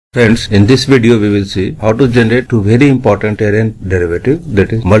Friends, in this video we will see how to generate two very important terrain derivative,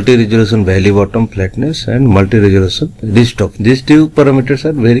 that is multi-resolution valley bottom flatness and multi-resolution ridge top. These two parameters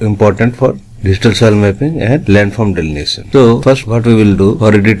are very important for digital soil mapping and landform delineation. So first what we will do,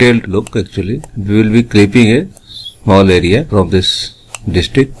 for a detailed look actually, we will be clipping a small area from this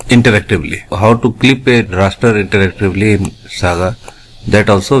district interactively. How to clip a raster interactively in SAGA, that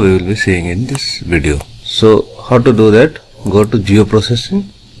also we will be seeing in this video. So how to do that? Go to Geoprocessing,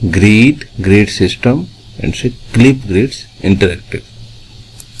 grid system, and say clip grids interactive.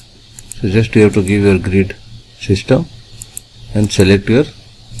 So just you have to give your grid system and select your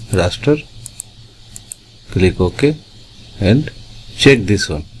raster, click OK and check this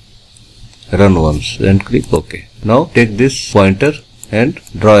one, run once and click OK. Now take this pointer and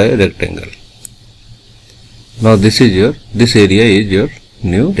draw a rectangle. Now this area is your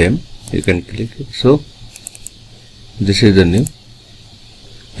new DEM. You can click it. So this is the new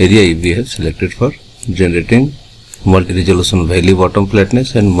area we have selected for generating multi-resolution valley bottom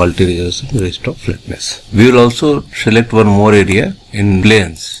flatness and multi-resolution ridge top flatness. We will also select one more area in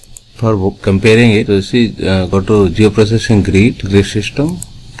planes for comparing it. So see, go to Geoprocessing grid system,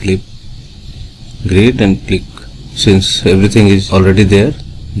 click grid and click. Since everything is already there,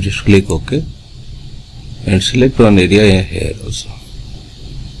 just click OK and select one area here also.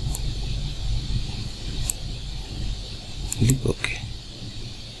 Click OK.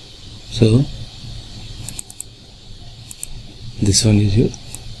 So this one is your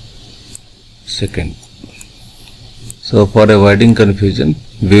second. So for avoiding confusion,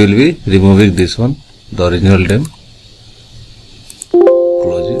 we will be removing this one, the original DEM.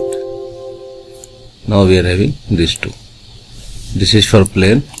 Close it. Now we are having these two. This is for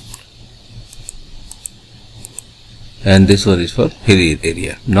plane and this one is for hilly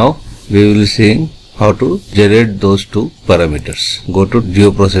area. Now we will be seeing how to generate those two parameters. Go to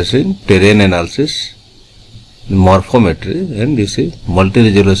Geoprocessing, terrain analysis, morphometry, and you see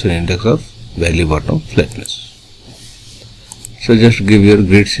multi-resolution index of valley bottom flatness. So just give your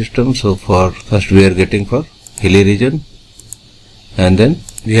grid system. So for first we are getting for hilly region, and then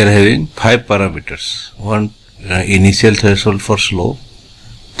we are having 5 parameters. One initial threshold for slope,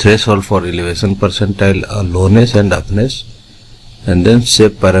 threshold for elevation percentile, lowness and upness, and then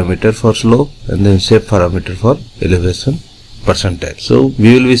shape parameter for slope, and then shape parameter for elevation percentile. So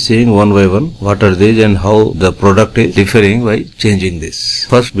we will be seeing one by one what are these and how the product is differing by changing this.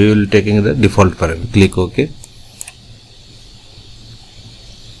 First we will be taking the default parameter. Click OK.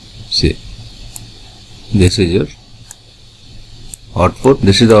 See, this is your output.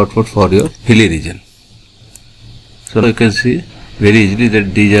 This is the output for your hilly region. So you can see very easily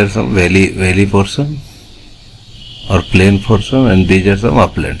that these are some valley portion or plain portion, and these are some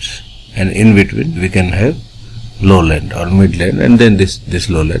uplands, and in between we can have lowland or midland, and then this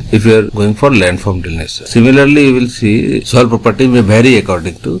lowland if you are going for landform delineation. Similarly, you will see soil property may vary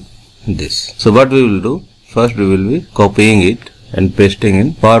according to this. So what we will do, first we will be copying it and pasting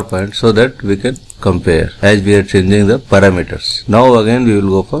in PowerPoint so that we can compare as we are changing the parameters. Now again we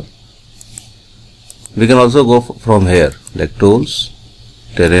will go for, we can also go from here like tools,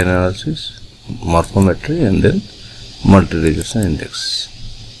 terrain analysis, morphometry, and then multi-resolution index.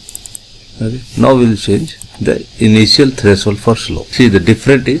 Okay. Now we will change the initial threshold for slope. See, the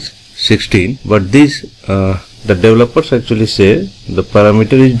difference is 16, but this the developers actually say the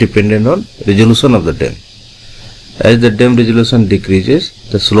parameter is dependent on resolution of the DEM. As the DEM resolution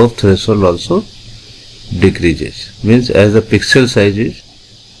decreases, the slope threshold also decreases. Means as the pixel size is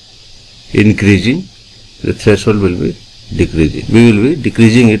increasing, the threshold will be decreasing. We will be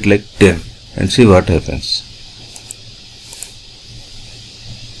decreasing it like 10 and see what happens.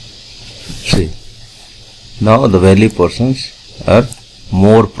 See, now the valley portions are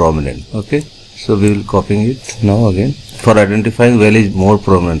more prominent. Okay, so we will copy it now again. For identifying valleys more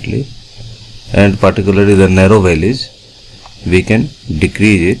prominently, and particularly the narrow valleys, we can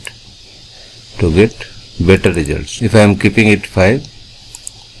decrease it to get better results. If I am keeping it 5,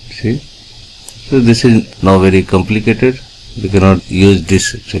 see, so this is now very complicated. We cannot use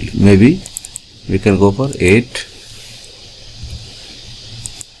this actually. Maybe we can go for 8.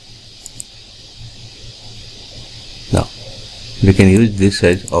 Now we can use this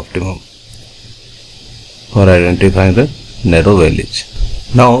as optimum for identifying the narrow valleys.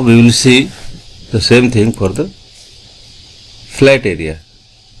 Now we will see the same thing for the flat area,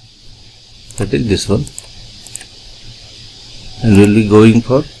 that is this one, and we will be going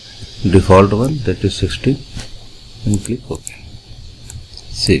for default one, that is 16, and click OK.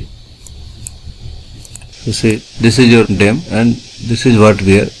 See, so see, this is your DEM and this is what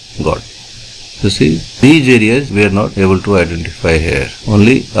we have got. So see, these areas we are not able to identify here.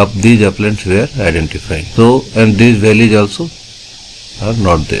 Only up these uplands we are identifying. So, and these valleys also are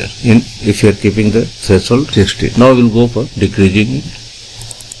not there. If you are keeping the threshold 60. Now we will go for decreasing it.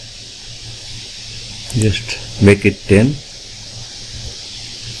 Just make it 10.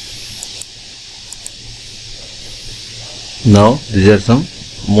 Now these are some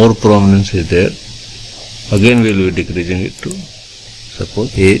more prominence is there. Again we will be decreasing it to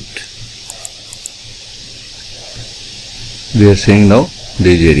suppose 8. We are seeing now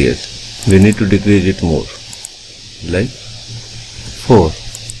these areas. We need to decrease it more, like 4.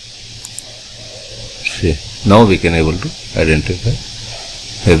 See, now we can able to identify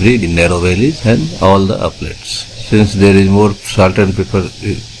every narrow valleys and all the uplands. Since there is more salt and pepper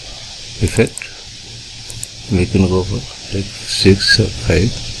effect, we can go for like 6 or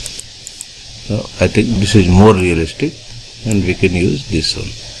 5. Now I think this is more realistic and we can use this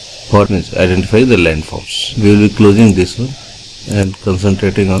one. For means identify the landforms. We will be closing this one and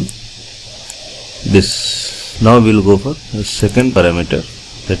concentrating on this. Now we will go for the second parameter,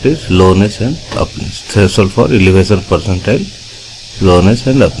 that is lowness and upness. Threshold for elevation percentile, lowness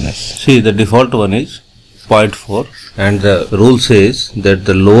and upness. See, the default one is 0.4 and the rule says that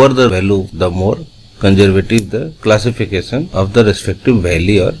the lower the value, the more conservative the classification of the respective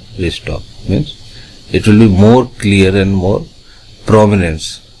valley or ridgetop. Means it will be more clear and more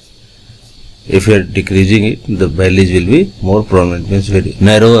prominence. If you are decreasing it, the valleys will be more prominent, means very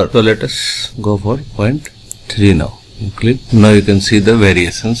narrower. So let us go for 0.3 now. You click. Now you can see the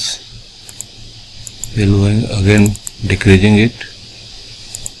variations. We will again decreasing it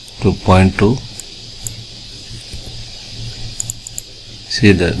to 0.2.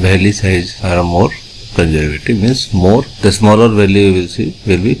 See, the valley size are more conservative, means more. The smaller value you will see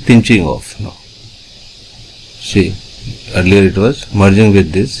will be pinching off now. See, earlier it was merging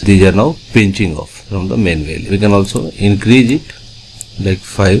with this. These are now pinching off from the main value. We can also increase it like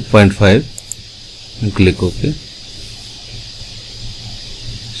 5.5 and click OK.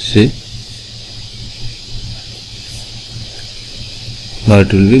 See, now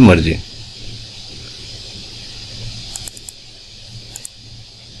it will be merging.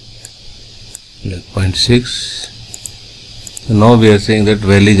 Like 0.6. So now we are saying that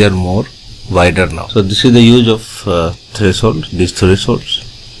valleys are more wider now. So this is the use of threshold, these thresholds.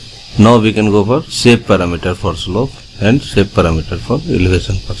 Now we can go for shape parameter for slope and shape parameter for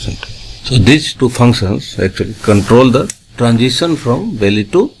elevation percentile. So these two functions actually control the transition from valley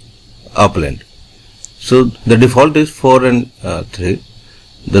to upland. So the default is 4 and 3.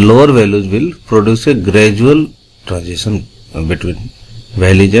 The lower values will produce a gradual transition between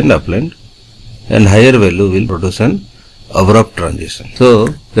valleys and upland, and higher value will produce an abrupt transition. So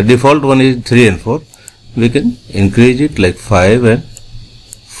the default one is 3 and 4. We can increase it like 5 and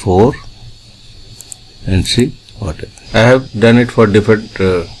 4 and see what happens. I have done it for different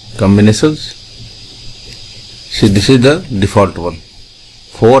combinations. See, this is the default one,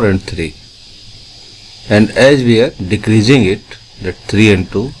 4 and 3. And as we are decreasing it, that 3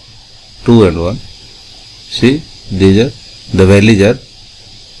 and 2, 2 and 1, see, these are, the valleys are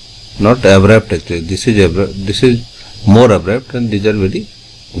not abrupt actually. This is abrupt, this is more abrupt, and these are very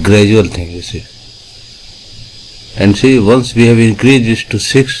gradual things, you see. And see, once we have increased this to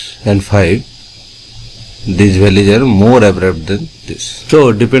 6 and 5, these valleys are more abrupt than this.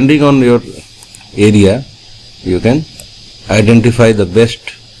 So depending on your area, you can identify the best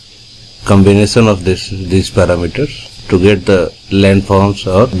combination of these parameters to get the landforms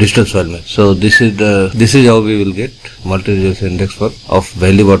or distal soil map. So this is how we will get multi-resolution index of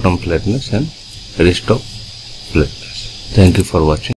valley bottom flatness and ridgetop flatness. Thank you for watching.